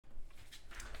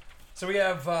So we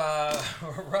have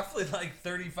roughly like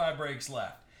 35 breaks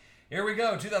left. Here we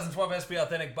go. 2012 SP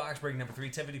Authentic box break number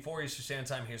 3, 10:54 Eastern Standard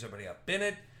Time. Here's everybody up in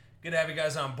it. Good to have you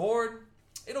guys on board.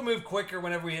 It'll move quicker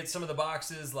whenever we hit some of the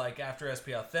boxes, like after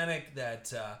SP Authentic,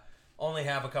 that only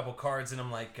have a couple cards in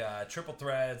them, like triple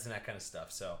threads and that kind of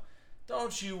stuff. So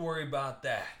don't you worry about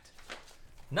that.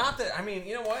 Not that, I mean,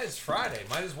 you know what? It's Friday.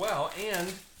 Might as well.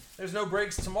 And there's no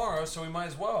breaks tomorrow, so we might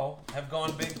as well have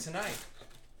gone big tonight.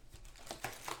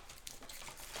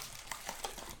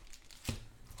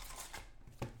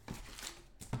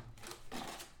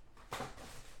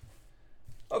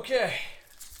 Okay.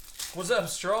 What's up,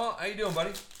 Straw? How you doing,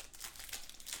 buddy?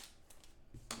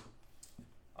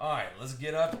 Alright, let's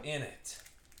get up in it.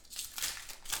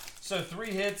 So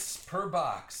 3 hits per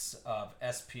box of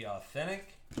SP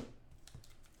Authentic.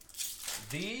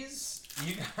 These,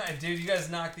 you guys, dude, you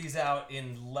guys knocked these out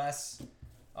in less.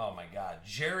 Oh my God,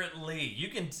 Jarrett Lee. You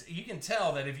can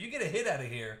tell that if you get a hit out of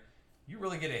here, you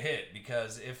really get a hit,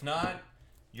 because if not,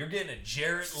 you're getting a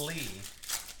Jarrett Lee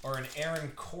or an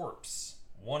Aaron Corpse.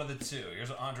 One of the two. Here's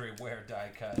an Andre Ware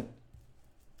die cut.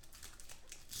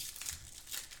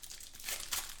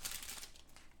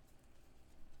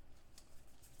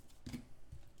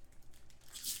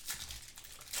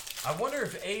 I wonder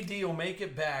if AD will make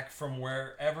it back from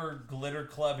wherever Glitter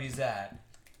Club he's at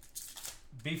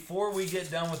before we get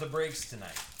done with the breaks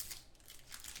tonight.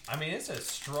 I mean, it's a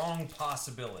strong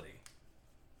possibility.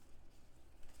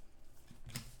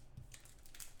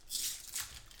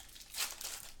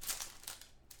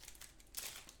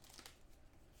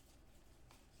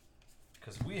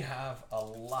 Because we have a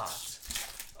lot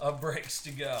of breaks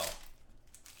to go.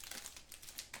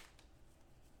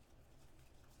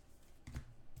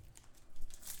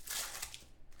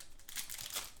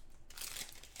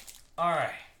 All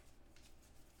right.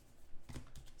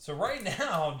 So right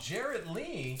now, Jarrett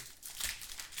Lee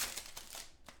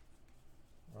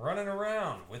running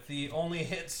around with the only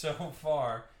hit so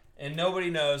far, and nobody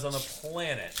knows on the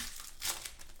planet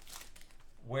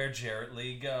where Jarrett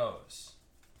Lee goes.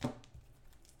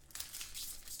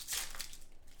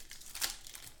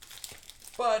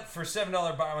 But for $7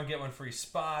 buy one, get one free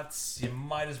spots, you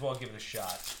might as well give it a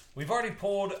shot. We've already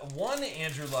pulled one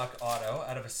Andrew Luck auto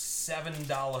out of a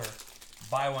 $7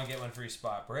 buy one, get one free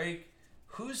spot break.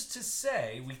 Who's to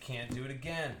say we can't do it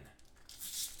again?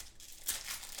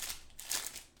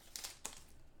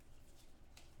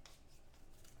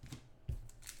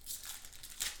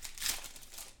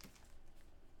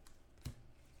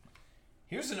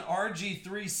 Here's an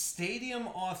RG3 Stadium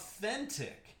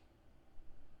Authentic.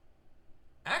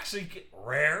 Actually,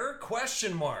 rare?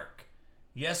 Question mark.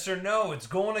 Yes or no? It's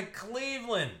going to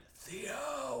Cleveland.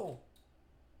 Theo.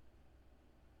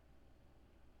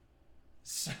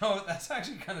 So that's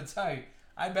actually kind of tight.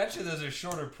 I bet you those are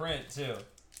shorter print too.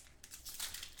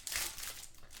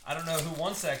 I don't know who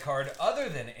wants that card other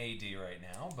than AD right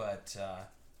now, but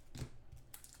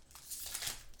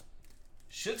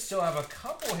should still have a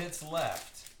couple hits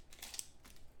left.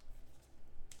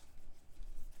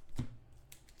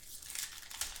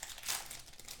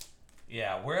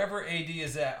 Yeah, wherever AD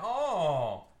is at.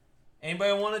 Oh,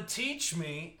 anybody want to teach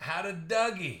me how to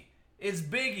Dougie? It's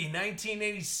Biggie,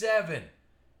 1987.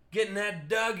 Getting that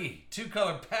Dougie.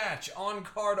 2-color patch,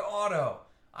 on-card auto.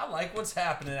 I like what's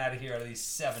happening out of here out of these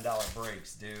 $7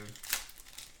 breaks, dude.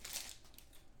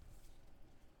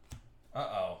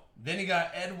 Uh-oh. Then you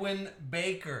got Edwin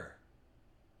Baker.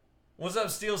 What's up,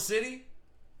 Steel City?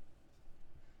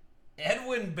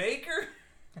 Edwin Baker?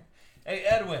 Hey,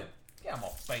 Edwin. Get on my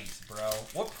face, bro.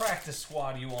 What practice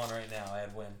squad are you on right now,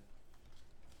 Edwin?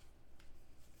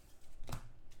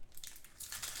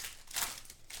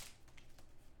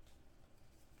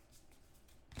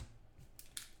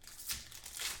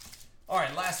 All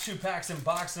right, last 2 packs in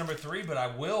box number 3, but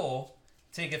I will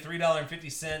take a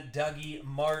 $3.50 Dougie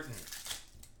Martin.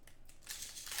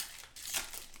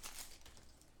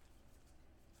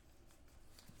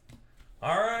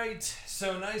 All right,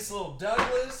 so nice little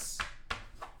Douglas.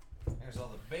 There's all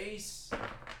the base.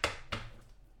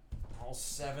 All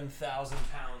 7,000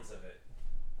 pounds of it.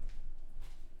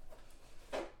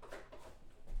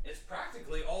 It's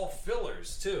practically all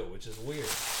fillers, too, which is weird.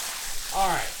 All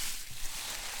right.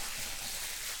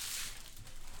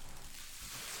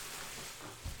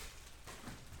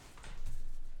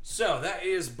 So, that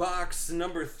is box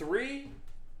number 3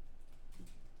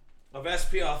 of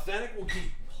SP Authentic. We'll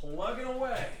keep plugging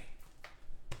away.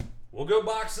 We'll go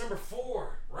box number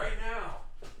 4 right now.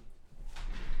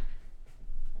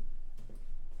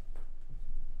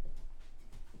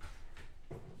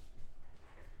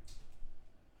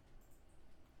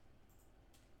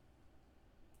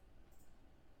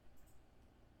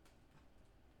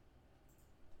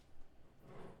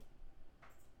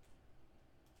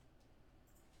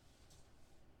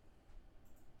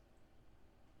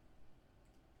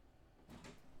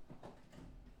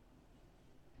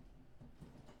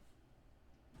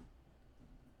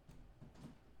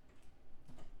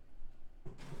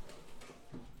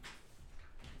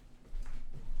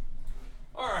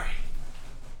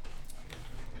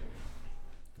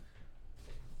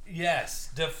 Yes.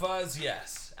 DeFuzz,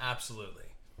 yes. Absolutely.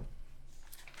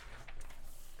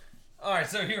 All right,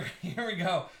 so here we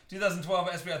go. 2012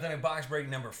 SB Authentic Box Break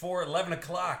number 4, 11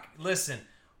 o'clock. Listen,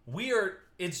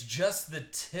 it's just the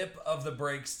tip of the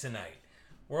breaks tonight.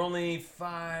 We're only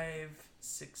 5,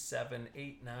 6, 7,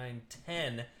 8, 9,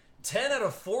 10. 10 out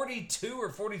of 42 or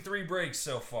 43 breaks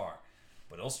so far.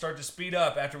 But it'll start to speed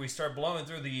up after we start blowing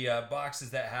through the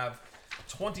boxes that have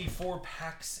 24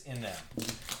 packs in them,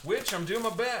 which I'm doing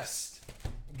my best.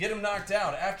 Get them knocked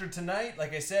out. After tonight,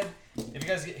 like I said, if you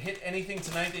guys hit anything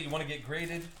tonight that you want to get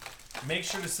graded, make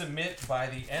sure to submit by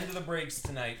the end of the breaks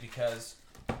tonight because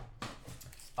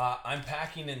I'm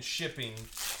packing and shipping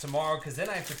tomorrow because then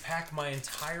I have to pack my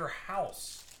entire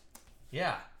house.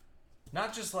 Yeah.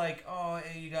 Not just like,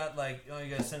 you got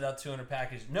to send out 200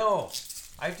 packages. No.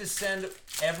 I have to send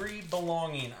every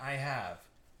belonging I have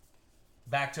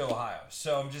back to Ohio.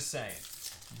 So I'm just saying,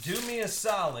 do me a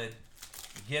solid,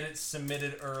 get it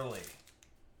submitted early.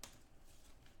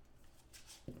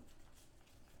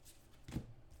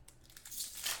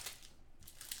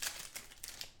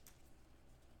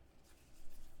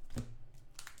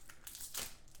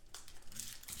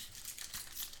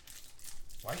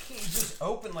 Why can't you just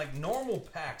open like normal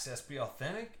packs, SB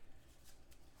Authentic?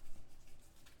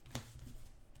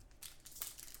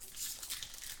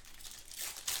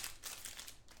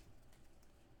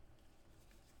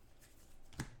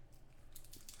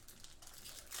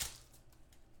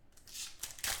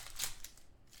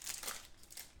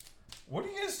 What are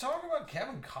you guys talking about?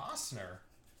 Kevin Costner?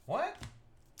 What?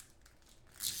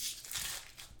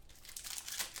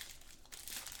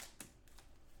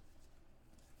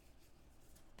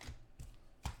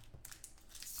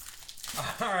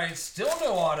 Alright, still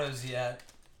no autos yet.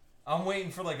 I'm waiting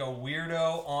for like a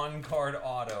weirdo on-card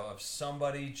auto of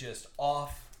somebody just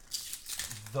off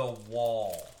the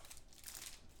wall.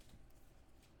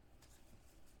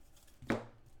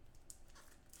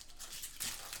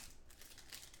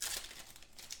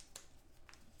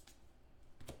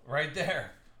 Right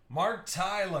there. Mark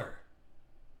Tyler.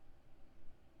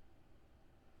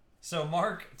 So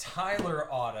Mark Tyler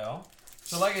auto.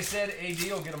 So like I said, AD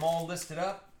will get them all listed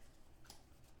up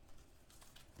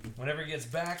whenever he gets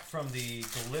back from the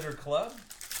Glitter Club.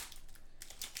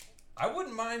 I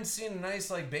wouldn't mind seeing a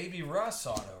nice like Baby Russ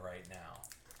auto right now.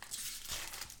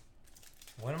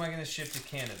 When am I going to ship to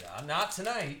Canada? Not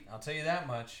tonight. I'll tell you that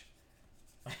much.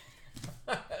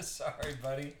 Sorry,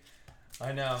 buddy.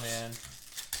 I know, man.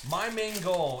 My main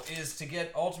goal is to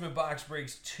get Ultimate Box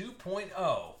Breaks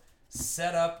 2.0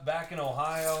 set up back in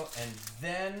Ohio, and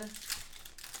then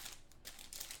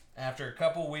after a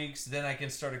couple weeks, then I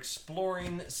can start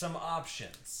exploring some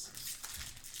options.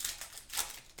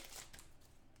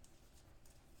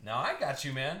 Now I got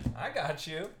you, man. I got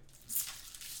you.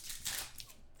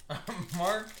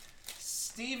 Mark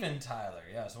Steven Tyler.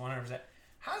 Yes, 100%.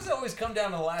 How does it always come down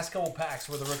to the last couple packs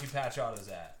where the rookie patch auto's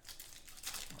at?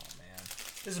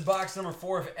 This is box number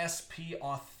 4 of SP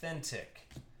Authentic.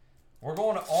 We're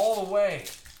going all the way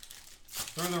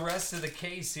through the rest of the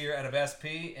case here out of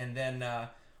SP, and then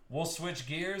we'll switch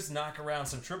gears, knock around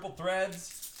some triple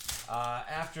threads.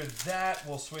 After that,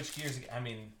 we'll switch gears. I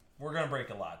mean, we're going to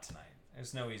break a lot tonight.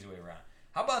 There's no easy way around.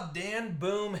 How about Dan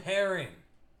Boom Herring?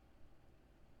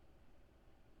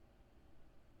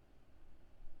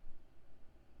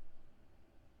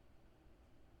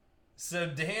 So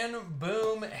Dan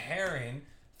Boom Herring,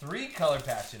 3 color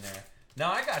patch in there.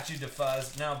 Now I got you,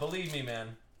 DeFuzz. Now believe me,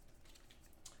 man.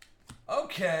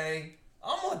 Okay,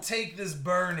 I'm gonna take this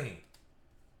Bernie.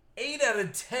 8 out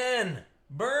of 10.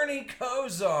 Bernie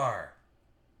Kosar.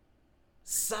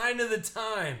 Sign of the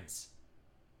times.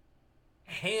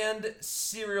 Hand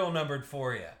serial numbered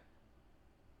for you.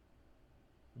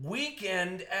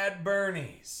 Weekend at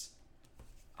Bernie's.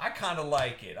 I kind of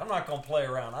like it. I'm not gonna play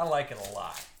around. I like it a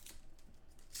lot.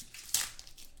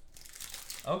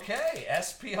 Okay,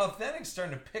 SP Authentic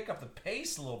starting to pick up the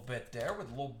pace a little bit there with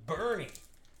a little Bernie.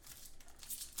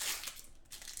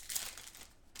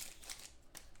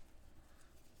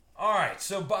 All right,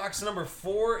 so box number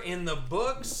 4 in the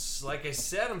books. Like I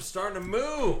said, I'm starting to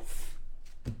move.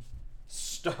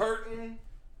 Starting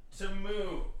to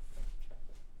move.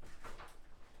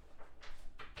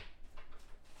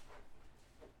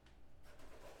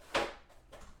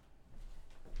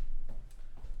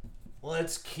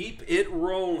 Let's keep it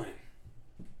rolling.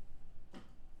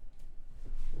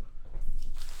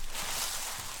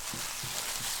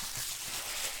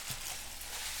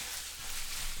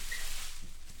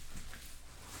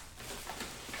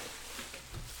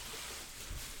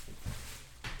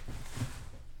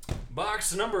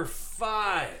 Box number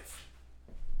 5.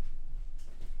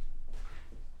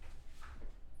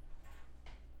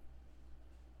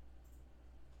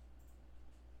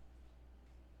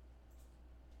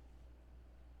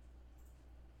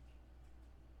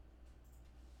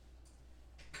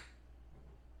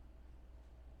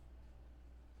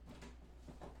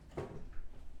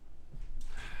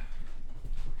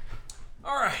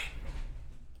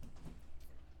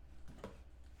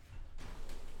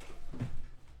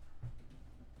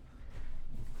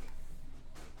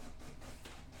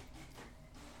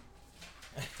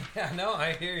 Yeah, no,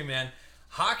 I hear you, man.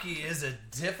 Hockey is a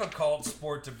difficult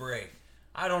sport to break.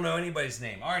 I don't know anybody's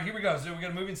name. All right, here we go. So we're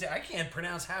going to move and say, I can't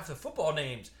pronounce half the football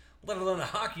names, let alone the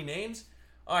hockey names.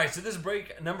 All right, so this is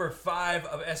break number 5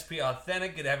 of SP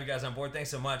Authentic. Good to have you guys on board. Thanks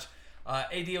so much.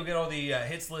 AD will get all the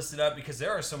hits listed up because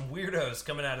there are some weirdos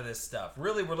coming out of this stuff.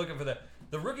 Really, we're looking for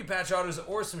the rookie patch autos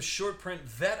or some short print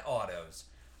vet autos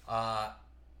out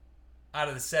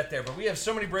of the set there. But we have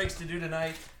so many breaks to do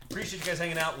tonight. Appreciate you guys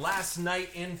hanging out. Last night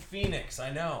in Phoenix. I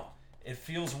know. It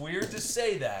feels weird to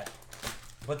say that.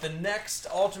 But the next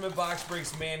Ultimate Box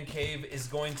Breaks Man Cave is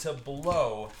going to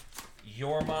blow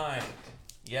your mind.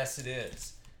 Yes, it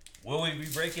is. Will we be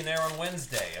breaking there on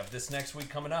Wednesday of this next week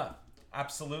coming up?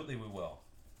 Absolutely we will.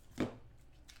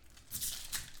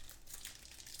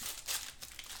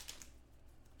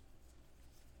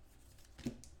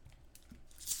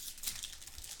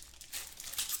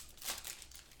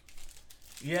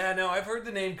 Yeah, no, I've heard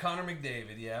the name Connor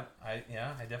McDavid. Yeah, I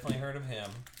definitely heard of him.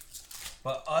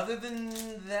 But other than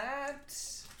that,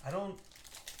 I don't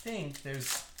think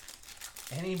there's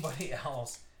anybody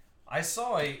else. I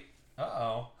saw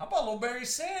how about little Barry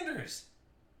Sanders?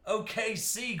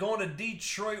 OKC going to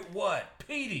Detroit what?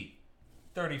 Petey.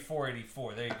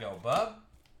 3484. There you go, bub.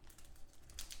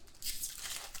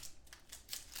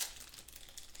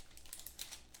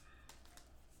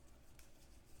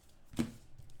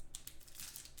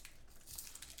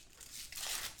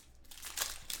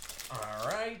 All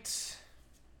right. Just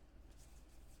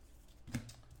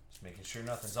making sure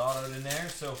nothing's autoed in there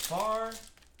so far.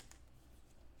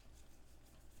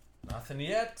 Nothing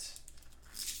yet.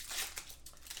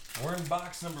 We're in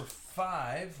box number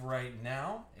 5 right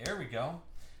now. There we go.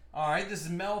 All right, this is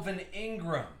Melvin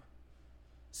Ingram.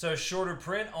 So shorter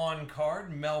print on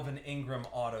card, Melvin Ingram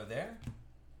auto there.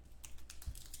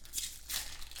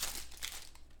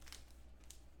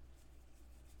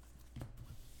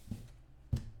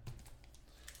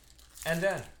 And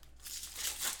then,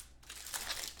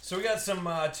 so we got some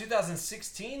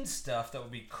 2016 stuff that will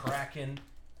be cracking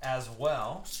as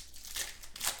well.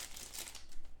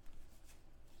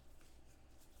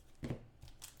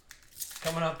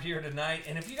 Coming up here tonight.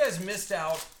 And if you guys missed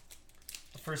out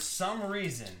for some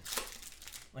reason,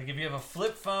 like if you have a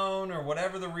flip phone or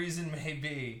whatever the reason may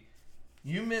be,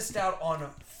 you missed out on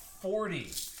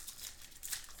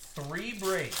 43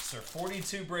 breaks or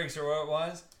 42 breaks or what it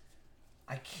was.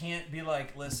 I can't be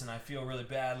like, listen, I feel really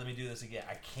bad. Let me do this again.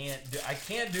 I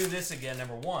can't do this again,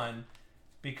 number one,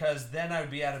 because then I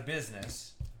would be out of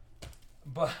business.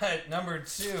 But number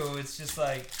two, it's just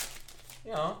like,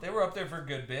 you know, they were up there for a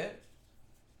good bit.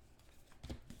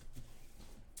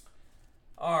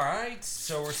 All right,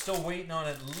 so we're still waiting on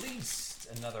at least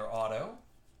another auto.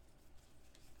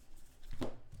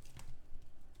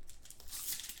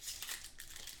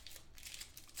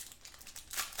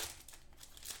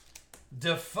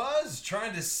 DeFuzz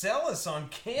trying to sell us on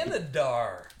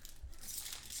Canadar.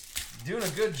 Doing a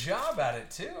good job at it,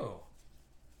 too.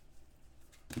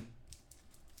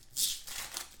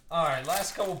 All right,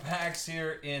 last couple packs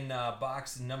here in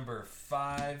box number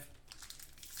 5.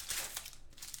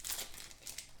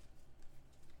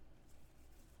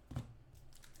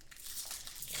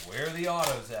 Where are the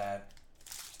autos at?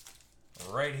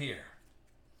 Right here.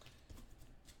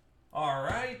 All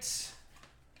right.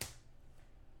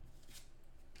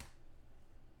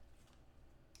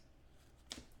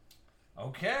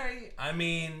 Okay, I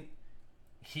mean,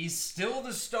 he's still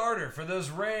the starter for those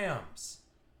Rams.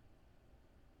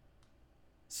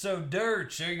 So,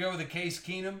 Dirch, there you go with the Case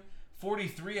Keenum.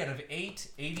 43 out of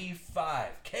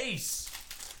 885. Case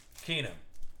Keenum.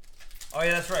 Oh,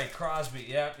 yeah, that's right. Crosby.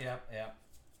 Yep.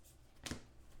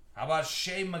 How about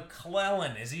Shea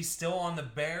McClellan? Is he still on the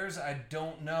Bears? I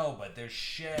don't know, but there's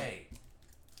Shea.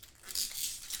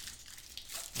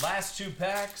 Last 2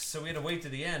 packs, so we had to wait to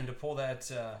the end to pull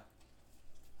that...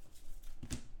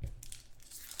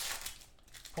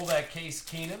 pull that Case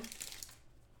Keenum.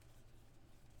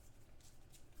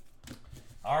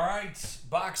 All right,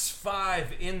 box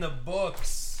 5 in the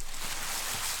books.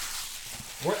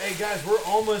 Hey guys, we're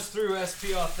almost through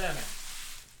SP Authentic.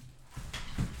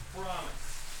 Promise.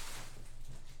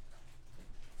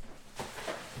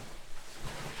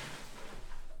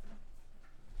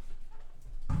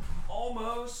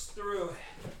 Almost through it.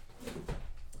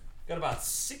 Got about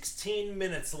 16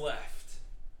 minutes left.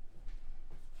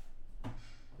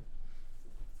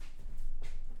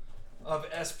 Of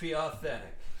SP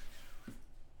Authentic.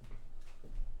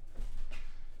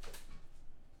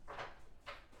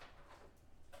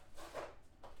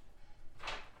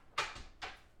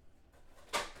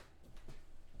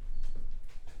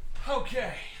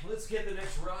 Okay, let's get the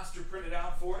next roster printed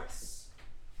out for us.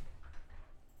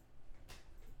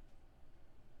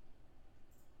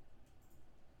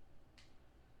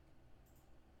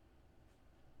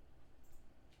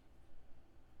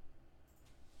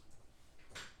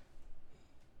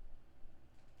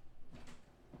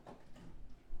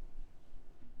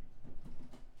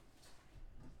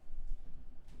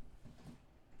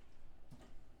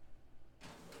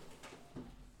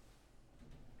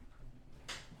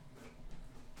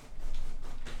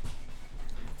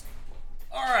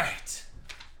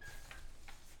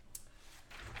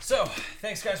 So,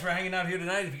 thanks guys for hanging out here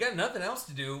tonight. If you got nothing else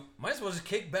to do, might as well just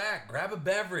kick back, grab a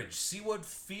beverage, see what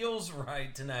feels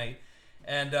right tonight.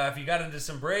 And if you got into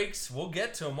some breaks, we'll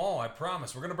get to them all, I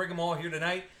promise. We're going to bring them all here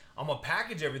tonight. I'm going to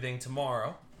package everything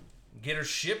tomorrow, get her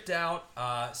shipped out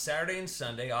Saturday and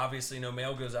Sunday. Obviously, no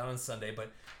mail goes out on Sunday,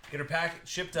 but get her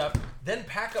shipped up, then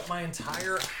pack up my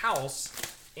entire house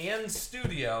and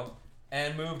studio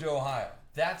and move to Ohio.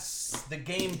 That's the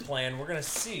game plan. We're going to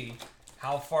see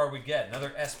how far we get.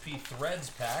 Another SP Threads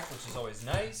pack, which is always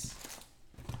nice.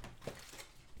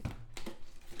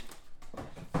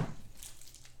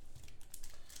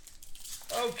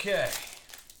 Okay.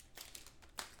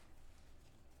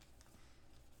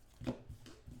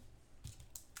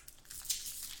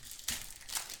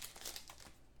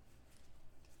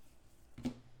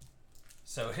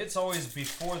 So hits always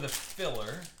before the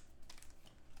filler.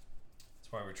 That's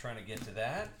why we're trying to get to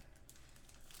that.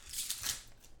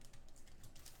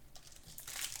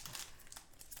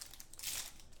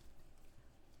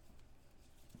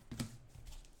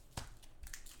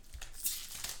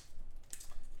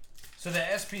 So the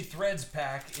SP Threads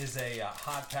pack is a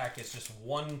hot pack. It's just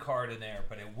one card in there,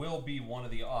 but it will be one of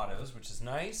the autos, which is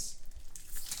nice.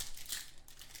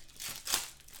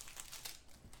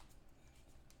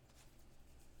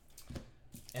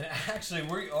 And actually,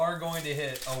 we are going to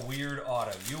hit a weird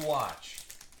auto. You watch.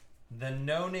 The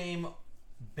no-name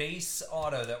base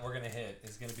auto that we're going to hit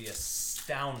is going to be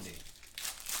astounding.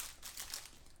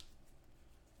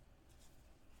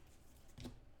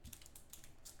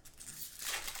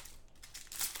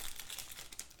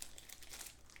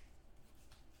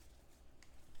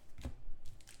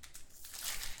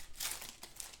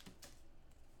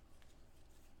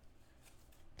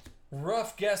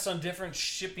 Rough guess on different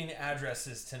shipping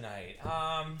addresses tonight.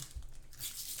 I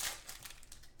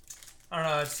don't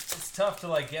know. It's tough to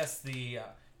like guess the.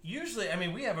 Usually, I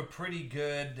mean, we have a pretty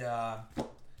good.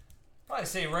 Probably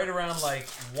say right around like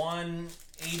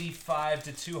 185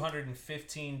 to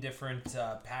 215 different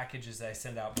packages that I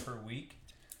send out per week.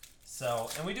 So,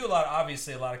 and we do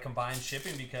obviously a lot of combined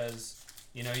shipping because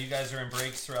you know you guys are in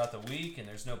breaks throughout the week, and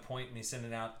there's no point in me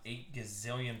sending out 8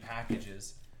 gazillion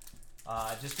packages.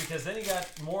 Just because then you got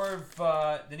more of,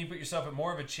 then you put yourself at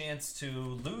more of a chance to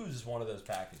lose one of those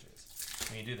packages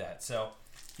when you do that. So,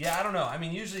 yeah, I don't know. I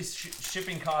mean, usually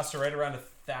shipping costs are right around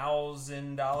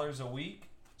 $1,000 a week,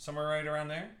 somewhere right around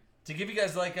there. To give you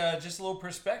guys like just a little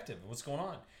perspective of what's going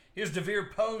on. Here's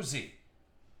DeVere Posey,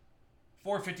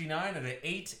 $459 at an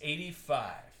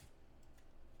 $885.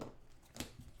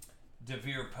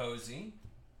 DeVere Posey.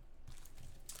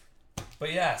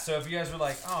 But yeah, so if you guys were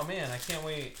like, oh man, I can't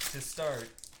wait to start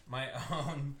my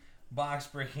own box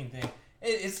breaking thing.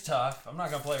 It's tough. I'm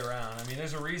not going to play around. I mean,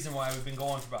 there's a reason why we've been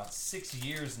going for about 6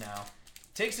 years now.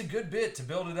 It takes a good bit to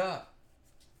build it up.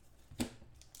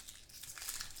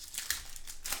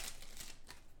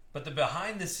 But the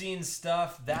behind the scenes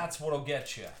stuff, that's what'll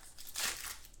get you.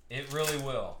 It really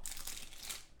will.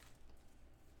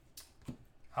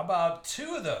 How about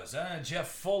 2 of those? Jeff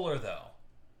Fuller, though.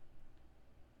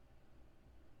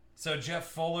 So Jeff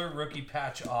Fuller, rookie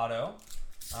patch auto.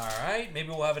 All right, maybe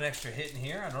we'll have an extra hit in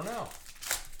here. I don't know.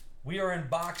 We are in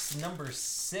box number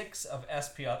 6 of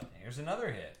SP. Here's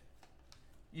another hit.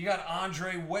 You got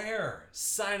Andre Ware,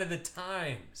 sign of the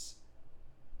times.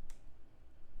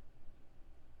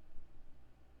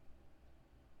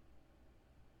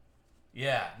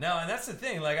 Yeah, no, and that's the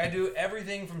thing. Like, I do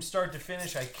everything from start to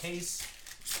finish. I case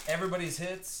everybody's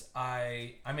hits.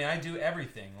 I mean, I do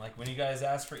everything. Like when you guys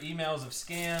ask for emails of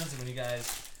scans, and when you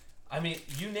guys, I mean,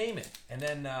 you name it. And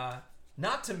then,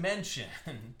 not to mention,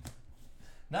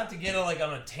 not to get like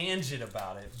on a tangent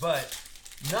about it, but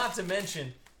not to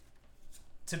mention,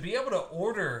 to be able to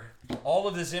order all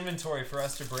of this inventory for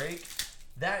us to break,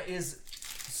 that is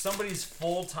somebody's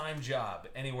full-time job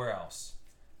anywhere else.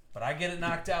 But I get it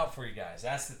knocked out for you guys.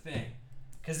 That's the thing.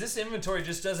 Because this inventory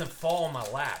just doesn't fall on my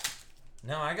lap.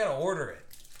 No, I gotta order it.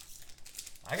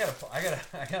 I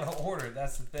gotta order it.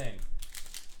 That's the thing.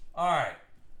 All right,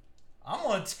 I'm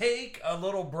gonna take a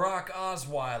little Brock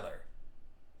Osweiler.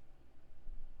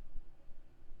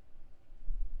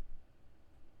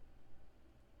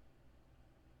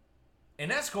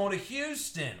 And that's going to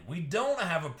Houston. We don't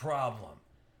have a problem.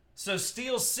 So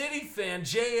Steel City fan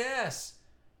JS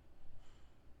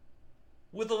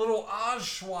with a little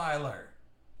Osweiler.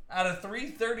 Out of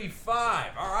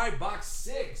 335. All right, box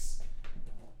 6.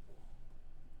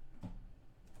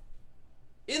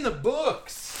 In the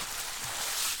books.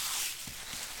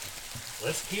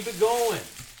 Let's keep it going.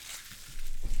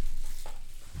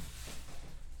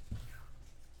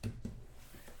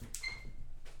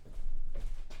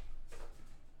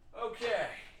 Okay.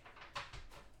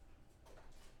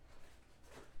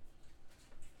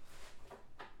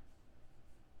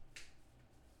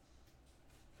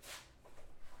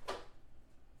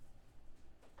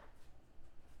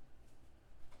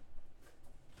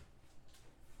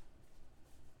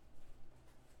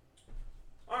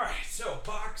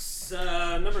 box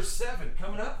number 7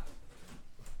 coming up.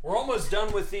 We're almost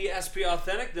done with the SP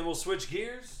Authentic, then we'll switch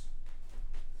gears.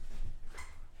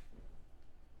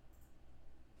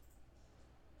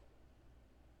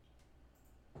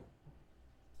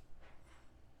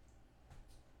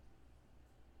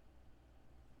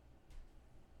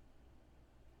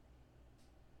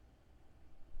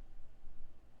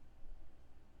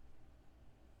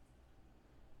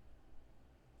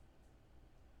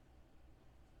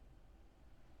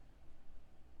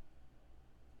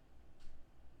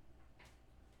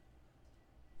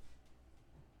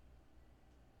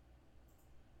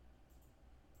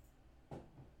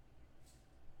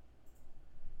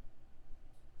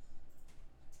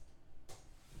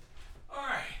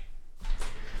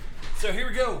 So here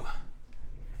we go.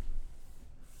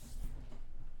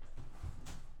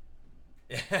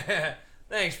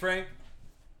 Thanks, Frank.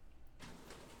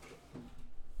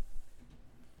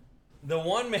 The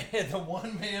one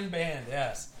man band,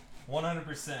 yes.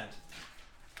 100%.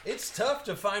 It's tough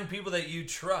to find people that you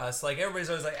trust. Like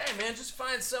everybody's always like, hey man, just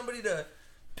find somebody to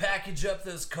package up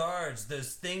those cards,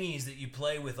 those thingies that you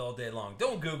play with all day long.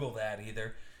 Don't Google that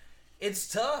either. It's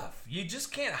tough. You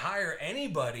just can't hire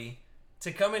anybody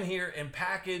to come in here and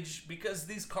package because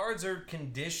these cards are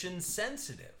condition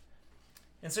sensitive.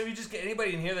 And so if you just get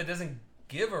anybody in here that doesn't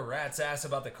give a rat's ass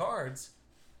about the cards,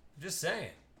 I'm just saying.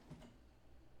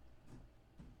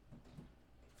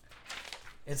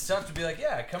 It's tough to be like,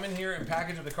 yeah, come in here and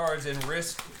package up the cards and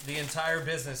risk the entire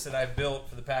business that I've built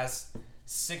for the past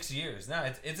 6 years. No,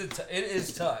 it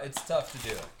is tough. It's tough to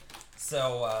do.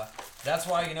 So that's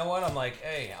why, you know what? I'm like,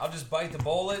 hey, I'll just bite the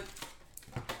bullet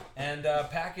and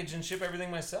package and ship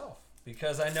everything myself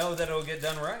because I know that it'll get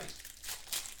done right.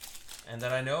 And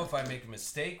that I know if I make a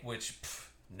mistake, which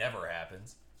never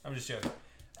happens. I'm just joking.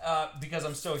 Because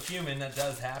I'm still human, that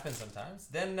does happen sometimes.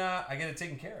 Then I get it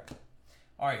taken care of.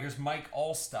 All right, here's Mike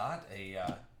Alstott.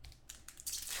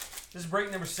 This is break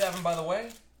number 7, by the way.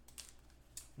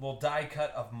 Little die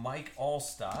cut of Mike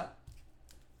Alstott.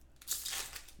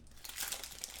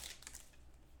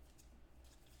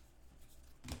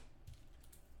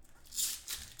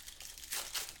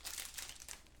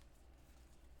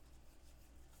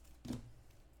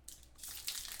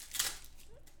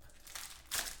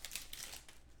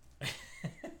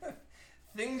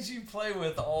 Things you play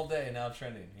with all day now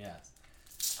trending, yes.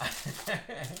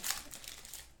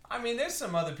 I mean, there's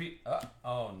some other people.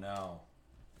 Oh no.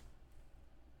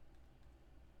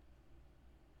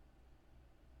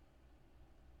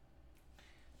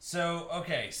 So,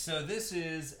 okay, so this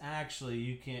is actually,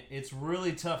 you can't, it's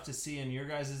really tough to see in your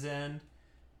guys' end,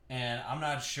 and I'm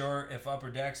not sure if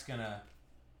Upper Deck's gonna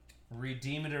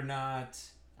redeem it or not.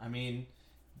 I mean,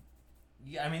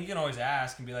 yeah, you can always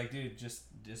ask and be like, dude, just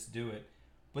do it.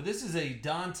 But this is a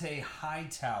Dante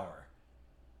Hightower.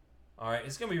 All right,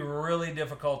 it's going to be really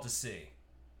difficult to see.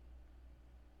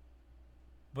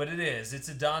 But it is. It's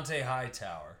a Dante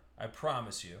Hightower. I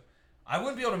promise you. I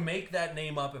wouldn't be able to make that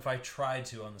name up if I tried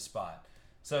to on the spot.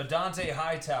 So Dante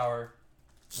Hightower,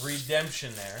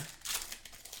 redemption there.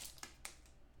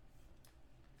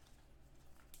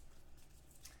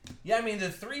 Yeah, I mean, the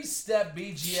 3-step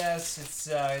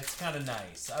BGS, it's kind of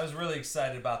nice. I was really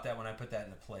excited about that when I put that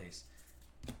into place.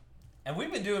 And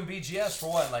we've been doing BGS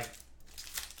for what, like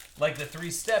the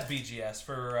 3-step BGS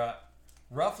for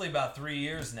roughly about 3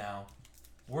 years now.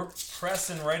 We're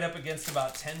pressing right up against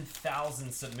about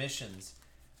 10,000 submissions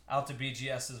out to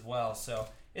BGS as well. So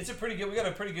it's we got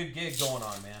a pretty good gig going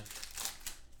on, man.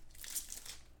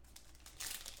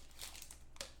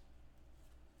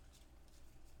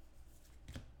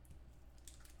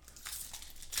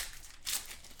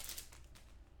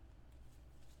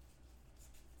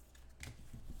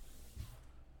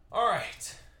 All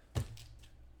right.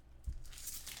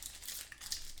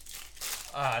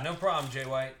 No problem, Jay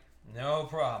White. No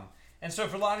problem. And so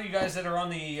for a lot of you guys that are on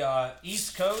the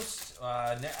East Coast,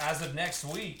 as of next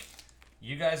week,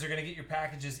 you guys are going to get your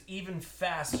packages even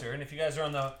faster. And if you guys are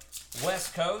on the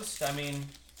West Coast, I mean,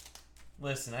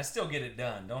 listen, I still get it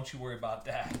done. Don't you worry about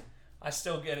that. I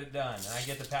still get it done. And I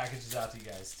get the packages out to you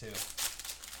guys too.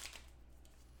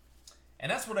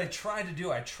 And that's what I try to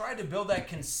do. I try to build that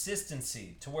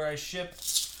consistency to where I ship,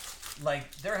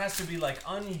 like, there has to be, like,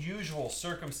 unusual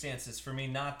circumstances for me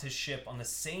not to ship on the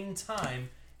same time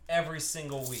every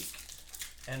single week.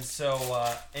 And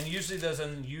so, and usually those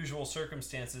unusual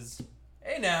circumstances,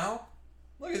 hey now,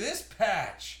 look at this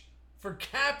patch for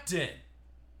Captain.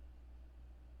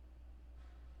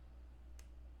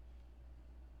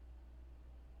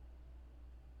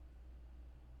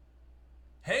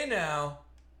 Hey now.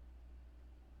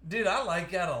 Dude, I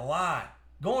like that a lot.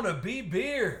 Going to B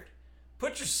Beard.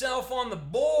 Put yourself on the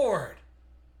board.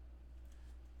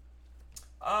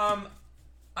 I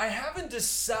haven't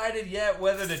decided yet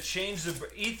whether to change the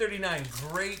E39.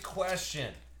 Great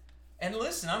question. And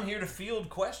listen, I'm here to field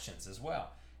questions as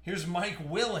well. Here's Mike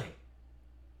Willie.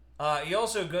 He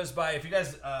also goes by, if you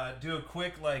guys do a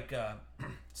quick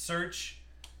search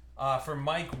for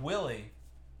Mike Willie,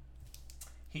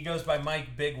 he goes by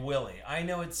Mike Big Willie. I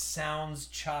know it sounds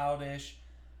childish,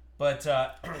 but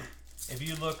if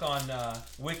you look on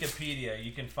Wikipedia,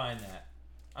 you can find that.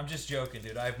 I'm just joking,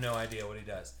 dude. I have no idea what he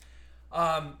does.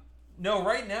 No,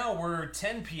 right now we're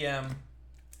 10 p.m.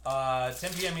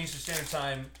 10 p.m. Eastern Standard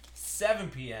Time, 7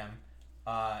 p.m.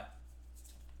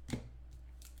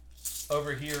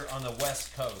 Over here on the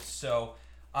West Coast. So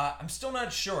I'm still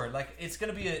not sure. Like, it's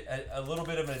going to be a little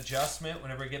bit of an adjustment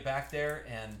whenever I get back there.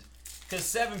 And because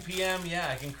 7 p.m., yeah,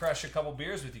 I can crush a couple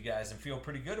beers with you guys and feel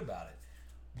pretty good about it.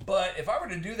 But if I were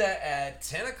to do that at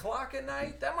 10 o'clock at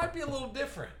night, that might be a little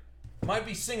different. Might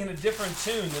be singing a different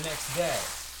tune the next day.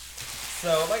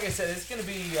 So, like I said, it's going to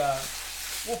be,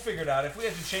 we'll figure it out. If we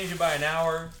have to change it by an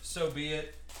hour, so be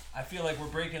it. I feel like we're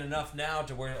breaking enough now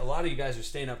to where a lot of you guys are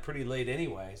staying up pretty late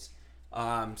anyways.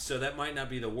 So that might not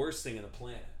be the worst thing in the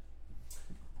planet.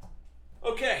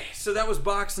 Okay, so that was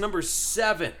box number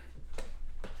 7.